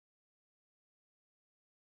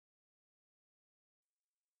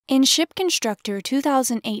In ShipConstructor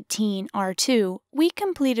 2018 R2, we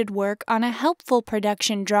completed work on a helpful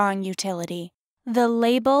production drawing utility, the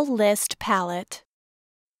Label List palette.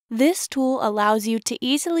 This tool allows you to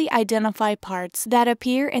easily identify parts that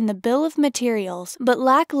appear in the bill of materials but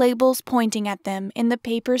lack labels pointing at them in the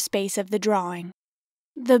paper space of the drawing.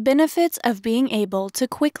 The benefits of being able to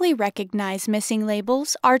quickly recognize missing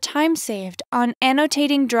labels are time saved on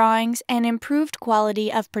annotating drawings and improved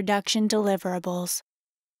quality of production deliverables.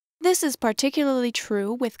 This is particularly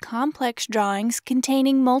true with complex drawings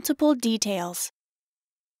containing multiple details.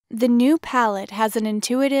 The new palette has an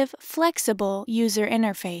intuitive, flexible user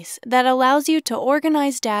interface that allows you to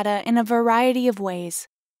organize data in a variety of ways.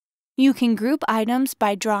 You can group items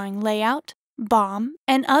by drawing layout, BOM,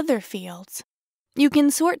 and other fields. You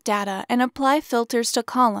can sort data and apply filters to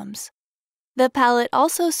columns. The palette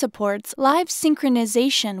also supports live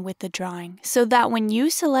synchronization with the drawing so that when you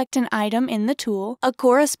select an item in the tool, a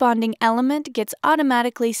corresponding element gets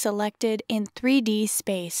automatically selected in 3D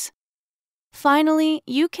space. Finally,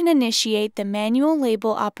 you can initiate the manual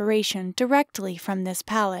label operation directly from this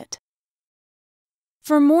palette.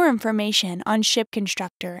 For more information on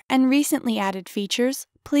ShipConstructor and recently added features,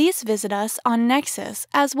 please visit us on Nexus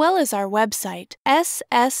as well as our website,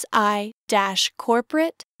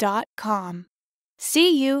 ssi-corporate.com.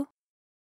 See you!